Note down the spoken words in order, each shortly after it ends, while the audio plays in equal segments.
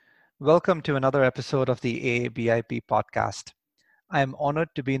Welcome to another episode of the AABIP podcast. I am honored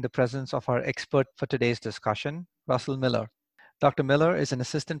to be in the presence of our expert for today's discussion, Russell Miller. Dr. Miller is an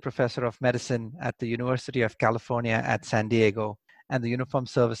assistant professor of medicine at the University of California at San Diego and the Uniformed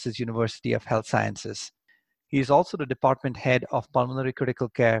Services University of Health Sciences. He is also the department head of pulmonary critical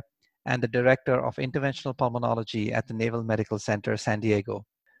care and the director of interventional pulmonology at the Naval Medical Center, San Diego.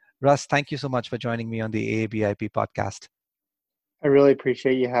 Russ, thank you so much for joining me on the AABIP podcast. I really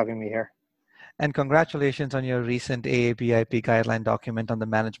appreciate you having me here. And congratulations on your recent AABIP guideline document on the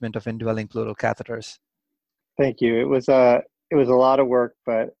management of indwelling pleural catheters. Thank you. It was a lot of work,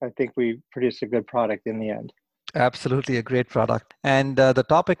 but I think we produced a good product in the end. Absolutely a great product. And the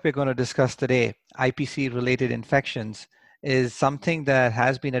topic we're going to discuss today, IPC-related infections, is something that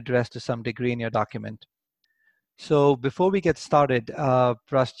has been addressed to some degree in your document. So before we get started,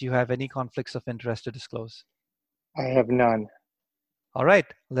 Russ, do you have any conflicts of interest to disclose? I have none. All right,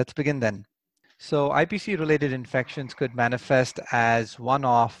 let's begin then. So IPC-related infections could manifest as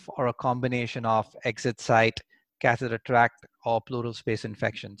one-off or a combination of exit site, catheter tract, or pleural space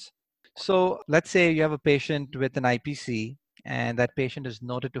infections. So let's say you have a patient with an IPC and that patient is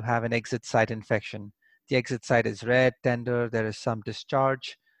noted to have an exit site infection. The exit site is red, tender, there is some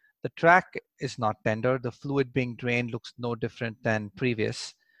discharge. The tract is not tender, the fluid being drained looks no different than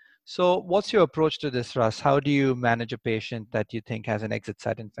previous. So what's your approach to this, Russ? How do you manage a patient that you think has an exit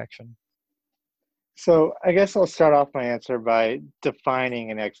site infection? So I guess I'll start off my answer by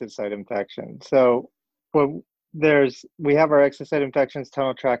defining an exit site infection. So we have our exit site infections,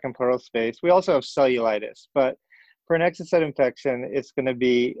 tunnel tract and pleural space. We also have cellulitis, but for an exit site infection, it's going to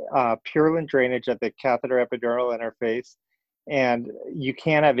be purulent drainage at the catheter epidural interface. And you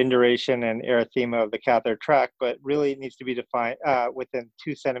can have induration and erythema of the catheter tract, but really it needs to be defined within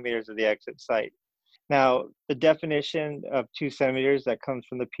 2 centimeters of the exit site. Now, the definition of 2 centimeters that comes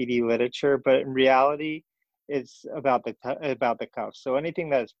from the PD literature, but in reality, it's about the cuff. So anything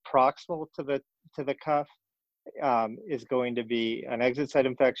that is proximal to the cuff is going to be an exit site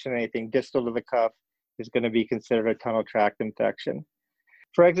infection. Anything distal to the cuff is going to be considered a tunnel tract infection.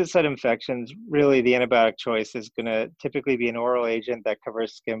 For exit site infections, really the antibiotic choice is going to typically be an oral agent that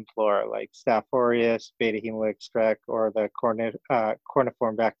covers skin flora like Staph aureus, beta hemolytic strep, or the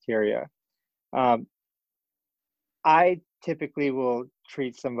corniform bacteria. I typically will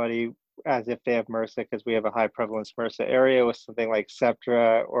treat somebody as if they have MRSA because we have a high prevalence MRSA area with something like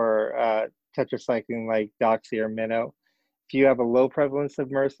Septra or tetracycline like Doxy or Minnow. If you have a low prevalence of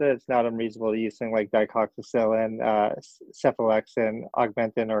MRSA, it's not unreasonable to use things like digoxicillin, cephalexin,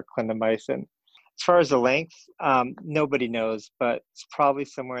 augmentin, or clindamycin. As far as the length, nobody knows, but it's probably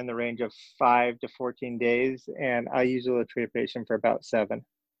somewhere in the range of 5 to 14 days, and I usually treat a patient for about 7.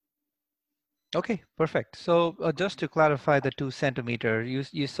 Okay, perfect. So just to clarify the 2 centimeter,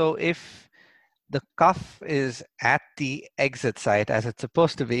 so if the cuff is at the exit site as it's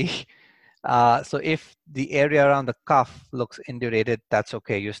supposed to be, so if the area around the cuff looks indurated, that's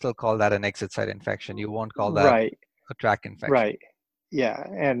okay. You still call that an exit site infection. You won't call that Right, a tract infection. right. Yeah,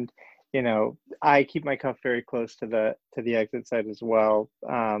 and I keep my cuff very close to the exit site as well.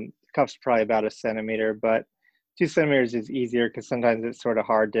 Cuff's probably about 1 centimeter, but 2 centimeters is easier because sometimes it's sort of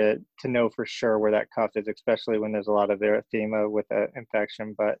hard to know for sure where that cuff is, especially when there's a lot of erythema with an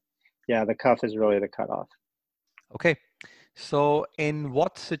infection. But yeah, the cuff is really the cutoff. Okay. So in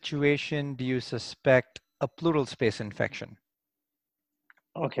what situation do you suspect a pleural space infection?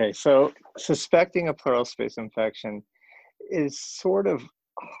 Okay, so suspecting a pleural space infection is sort of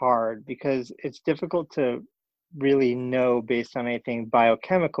hard because it's difficult to really know based on anything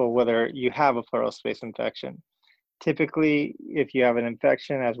biochemical whether you have a pleural space infection. Typically, if you have an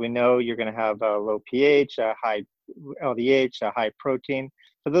infection, as we know, you're going to have a low pH, a high LDH, a high protein.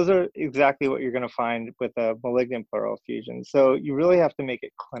 So those are exactly what you're going to find with a malignant pleural effusion. So you really have to make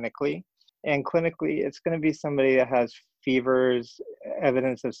it clinically. And clinically, it's going to be somebody that has fevers,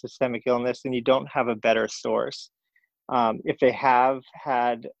 evidence of systemic illness, and you don't have a better source. If they have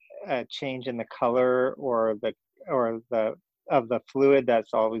had a change in the color or the of the fluid,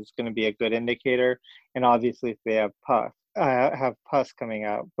 that's always going to be a good indicator. And obviously, if they have pus coming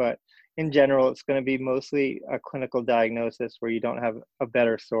out, but in general, it's going to be mostly a clinical diagnosis where you don't have a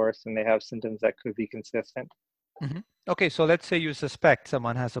better source and they have symptoms that could be consistent. Mm-hmm. Okay, so let's say you suspect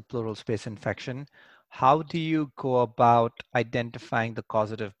someone has a pleural space infection. How do you go about identifying the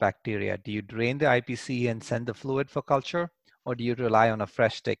causative bacteria? Do you drain the IPC and send the fluid for culture, or do you rely on a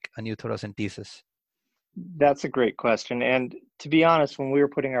fresh stick, a new thoracentesis? That's a great question. And to be honest, when we were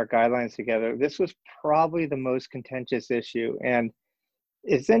putting our guidelines together, this was probably the most contentious issue. And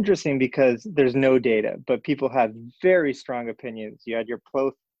it's interesting because there's no data, but people had very strong opinions. You had your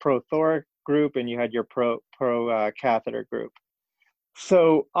pro-thorac group and you had your pro catheter group.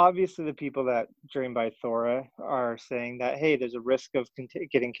 So obviously the people that drain by Thora are saying that, hey, there's a risk of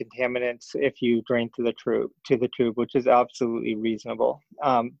getting contaminants if you drain through the tube, which is absolutely reasonable.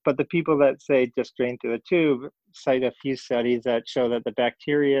 But the people that say just drain through the tube cite a few studies that show that the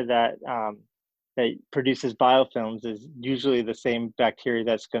bacteria that produces biofilms is usually the same bacteria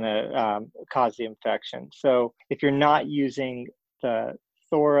that's going to cause the infection. So if you're not using the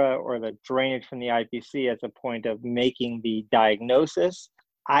Thora or the drainage from the IPC as a point of making the diagnosis,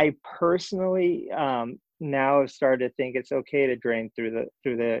 I personally now have started to think it's okay to drain through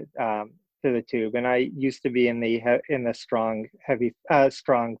the tube. And I used to be in the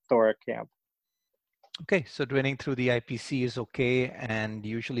strong Thora camp. Okay, so draining through the IPC is okay, and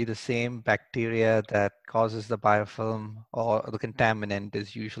usually the same bacteria that causes the biofilm or the contaminant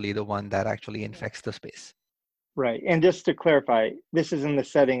is usually the one that actually infects the space. Right. And just to clarify, this is in the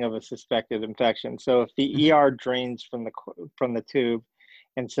setting of a suspected infection. So if the ER drains from the tube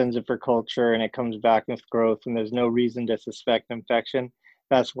and sends it for culture and it comes back with growth and there's no reason to suspect infection,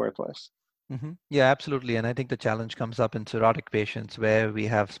 that's worthless. Yeah, absolutely. And I think the challenge comes up in cirrhotic patients where we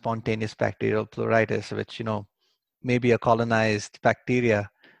have spontaneous bacterial pleuritis, which, may be a colonized bacteria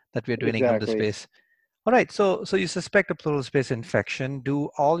that we're draining from the Exactly. space. All right, so you suspect a pleural space infection. Do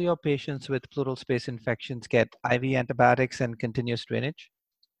all your patients with pleural space infections get IV antibiotics and continuous drainage?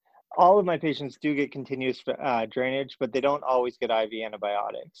 All of my patients do get continuous drainage, but they don't always get IV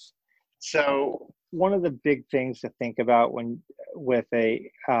antibiotics. So one of the big things to think about with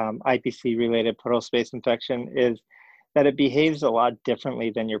a IPC-related pleural space infection is that it behaves a lot differently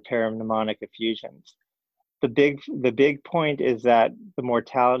than your parapneumonic effusions. The big point is that the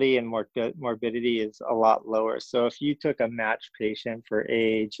mortality and morbidity is a lot lower. So if you took a matched patient for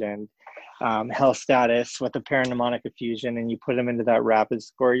age and health status with a parapneumonic effusion and you put them into that rapid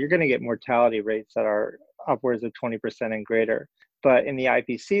score, you're going to get mortality rates that are upwards of 20% and greater. But in the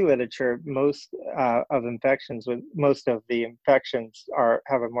IPC literature, most of the infections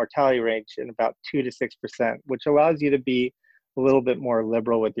have a mortality range in about 2 to 6%, which allows you to be a little bit more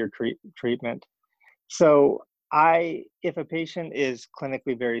liberal with your treatment. So if a patient is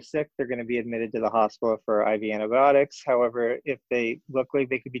clinically very sick, they're going to be admitted to the hospital for IV antibiotics. However, if they look like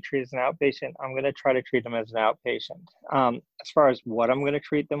they could be treated as an outpatient, I'm going to try to treat them as an outpatient. As far as what I'm going to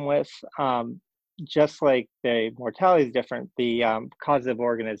treat them with, just like the mortality is different, the causative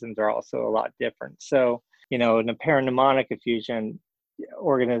organisms are also a lot different. So, in a parapneumonic effusion,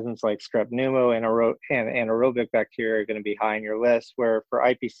 organisms like strep pneumo and anaerobic bacteria are going to be high on your list, where for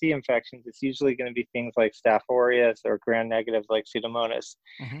IPC infections, it's usually going to be things like Staph aureus or gram-negative like Pseudomonas.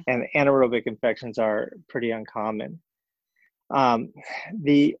 And anaerobic infections are pretty uncommon.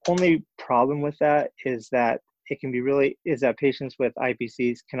 The only problem with that is that patients with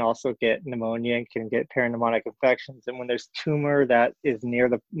IPCs can also get pneumonia and can get parapneumonic infections. And when there's tumor that is near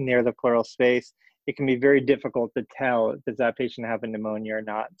the pleural space, it can be very difficult to tell, does that patient have a pneumonia or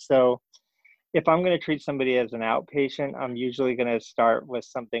not? So if I'm going to treat somebody as an outpatient, I'm usually going to start with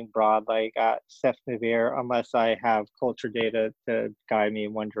something broad like cefnivir, unless I have culture data to guide me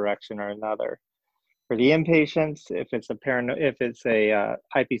in one direction or another. For the inpatients, if it's a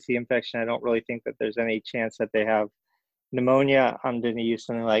IPC infection, I don't really think that there's any chance that they have pneumonia. I'm going to use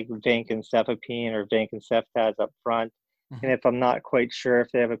something like vancomycin or vancomycin up front. And if I'm not quite sure if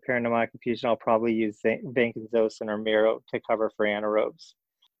they have a parapneumonic effusion, I'll probably use vancomycin or Miro to cover for anaerobes.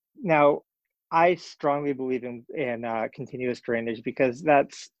 Now, I strongly believe in continuous drainage because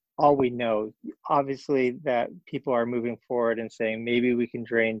that's all we know. Obviously, that people are moving forward and saying maybe we can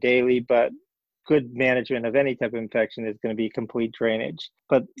drain daily, but good management of any type of infection is going to be complete drainage.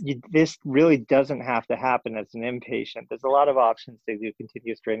 But this really doesn't have to happen as an inpatient. There's a lot of options to do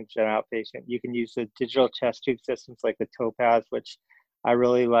continuous drainage as an outpatient. You can use the digital chest tube systems like the Topaz, which I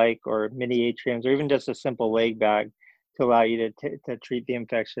really like, or mini atriums, or even just a simple leg bag to allow you to treat the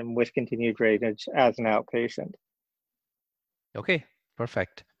infection with continued drainage as an outpatient. Okay,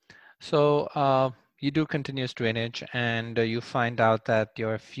 perfect. So you do continuous drainage and you find out that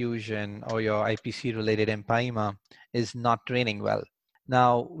your effusion or your IPC related empyema is not draining well.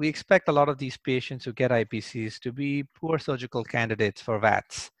 Now, we expect a lot of these patients who get IPCs to be poor surgical candidates for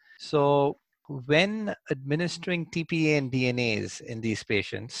VATS. So when administering TPA and DNAs in these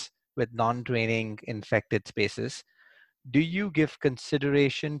patients with non-draining infected spaces, do you give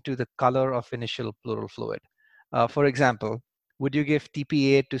consideration to the color of initial pleural fluid? For example, would you give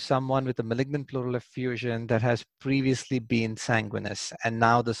TPA to someone with a malignant pleural effusion that has previously been sanguineous and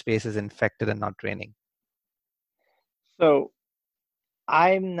now the space is infected and not draining? So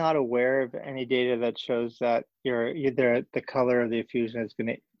I'm not aware of any data that shows that either the color of the effusion is going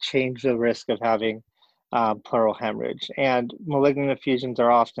to change the risk of having pleural hemorrhage. And malignant effusions are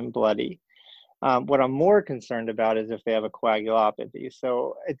often bloody. What I'm more concerned about is if they have a coagulopathy.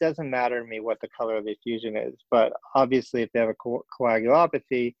 So it doesn't matter to me what the color of the effusion is, but obviously if they have a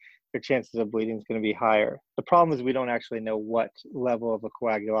coagulopathy, their chances of bleeding is going to be higher. The problem is we don't actually know what level of a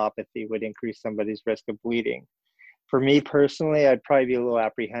coagulopathy would increase somebody's risk of bleeding. For me personally, I'd probably be a little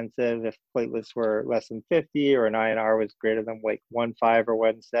apprehensive if platelets were less than 50 or an INR was greater than like 1.5 or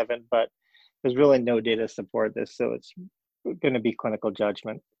 1.7, but there's really no data to support this, so it's going to be clinical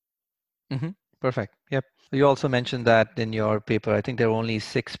judgment. Mm-hmm. Perfect. Yep. You also mentioned that in your paper. I think there were only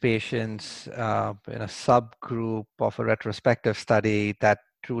 6 patients in a subgroup of a retrospective study that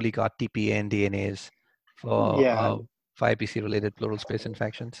truly got TPA and DNAs Yeah, for IPC-related pleural space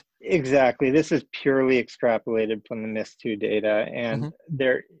infections. exactly. This is purely extrapolated from the NIS2 data, and Mm-hmm.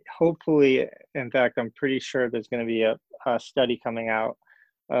 there hopefully, in fact, I'm pretty sure there's going to be a study coming out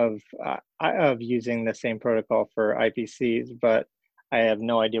of using the same protocol for IPCs, but I have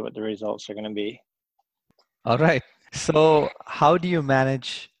no idea what the results are going to be. All right. So how do you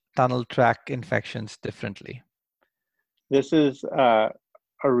manage tunnel tract infections differently? This is a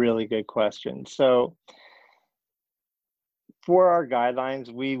really good question. So for our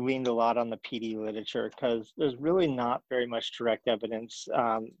guidelines, we leaned a lot on the PD literature because there's really not very much direct evidence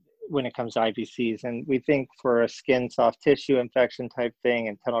when it comes to IPCs. And we think for a skin soft tissue infection type thing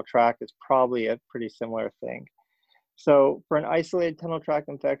and tunnel tract, it's probably a pretty similar thing. So for an isolated tunnel tract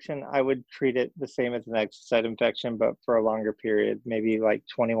infection, I would treat it the same as an exit site infection, but for a longer period, maybe like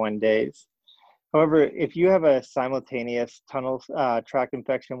 21 days. However, if you have a simultaneous tunnel tract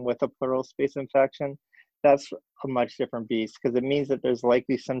infection with a pleural space infection, that's a much different beast because it means that there's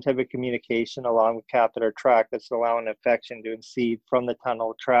likely some type of communication along the catheter tract that's allowing infection to seed from the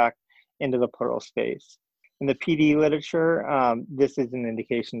tunnel tract into the pleural space. In the PD literature, this is an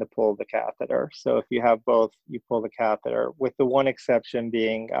indication to pull the catheter. So if you have both, you pull the catheter, with the one exception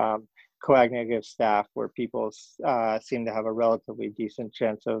being coag-negative staph, where people seem to have a relatively decent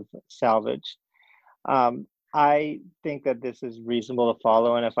chance of salvage. I think that this is reasonable to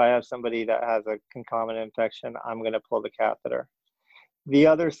follow, and if I have somebody that has a concomitant infection, I'm going to pull the catheter. The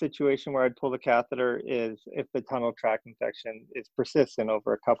other situation where I'd pull the catheter is if the tunnel tract infection is persistent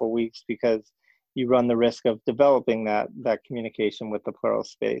over a couple of weeks, because you run the risk of developing that communication with the pleural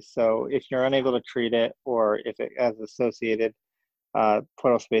space. So if you're unable to treat it, or if it has associated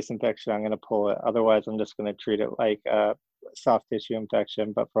pleural space infection, I'm going to pull it. Otherwise, I'm just going to treat it like a soft tissue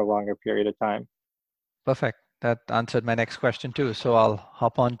infection, but for a longer period of time. Perfect. That answered my next question too. So I'll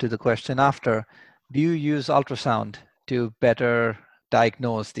hop on to the question after. Do you use ultrasound to better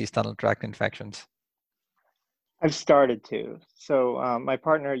diagnose these tunnel tract infections? I've started to. So my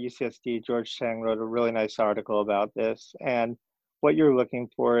partner at UCSD, George Chang, wrote a really nice article about this. And what you're looking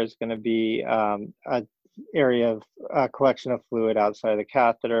for is going to be a area of collection of fluid outside of the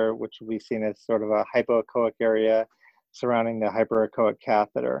catheter, which will be seen as sort of a hypoechoic area surrounding the hyperechoic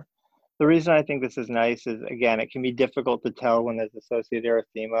catheter. The reason I think this is nice is, again, it can be difficult to tell when there's associated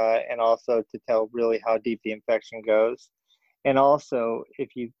erythema, and also to tell really how deep the infection goes. And also,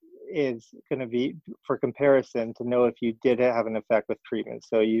 if you is going to be, for comparison, to know if you did have an effect with treatment.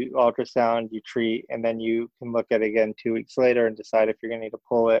 So you ultrasound, you treat, and then you can look at it again 2 weeks later and decide if you're going to need to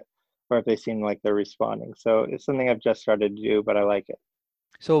pull it or if they seem like they're responding. So it's something I've just started to do, but I like it.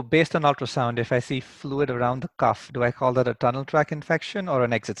 So based on ultrasound, if I see fluid around the cuff, do I call that a tunnel tract infection or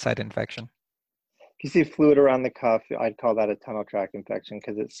an exit site infection? If you see fluid around the cuff, I'd call that a tunnel tract infection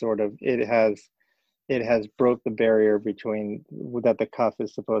because it's it has broke the barrier between that the cuff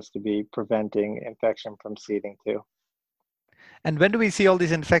is supposed to be preventing infection from seeding to. And when do we see all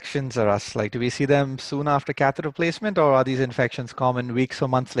these infections, Russ? Like, do we see them soon after catheter placement, or are these infections common weeks or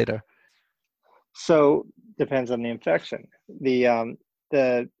months later? So depends on the infection.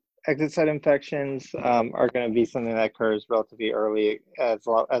 The exit site infections are going to be something that occurs relatively early, as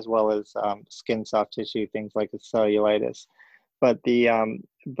well as skin soft tissue, things like the cellulitis. But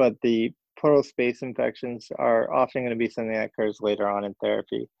the pleural space infections are often going to be something that occurs later on in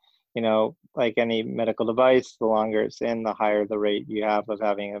therapy. You know, like any medical device, the longer it's in, the higher the rate you have of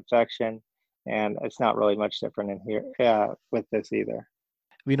having an infection, and it's not really much different in here with this either.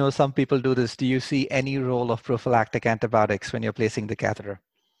 We know some people do this. Do you see any role of prophylactic antibiotics when you're placing the catheter?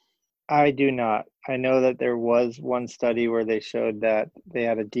 I do not. I know that there was one study where they showed that they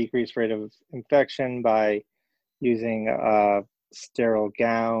had a decreased rate of infection by using sterile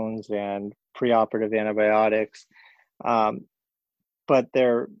gowns and preoperative antibiotics. Um, but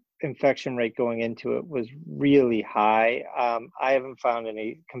infection rate going into it was really high. I haven't found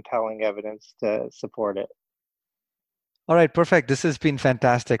any compelling evidence to support it. All right, perfect. This has been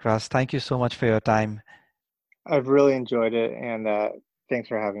fantastic, Russ. Thank you so much for your time. I've really enjoyed it, and thanks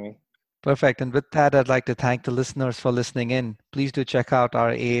for having me. Perfect. And with that, I'd like to thank the listeners for listening in. Please do check out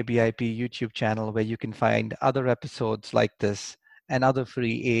our AABIP YouTube channel where you can find other episodes like this and other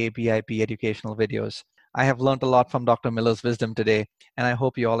free AABIP educational videos. I have learned a lot from Dr. Miller's wisdom today, and I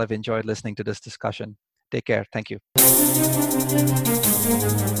hope you all have enjoyed listening to this discussion. Take care. Thank you.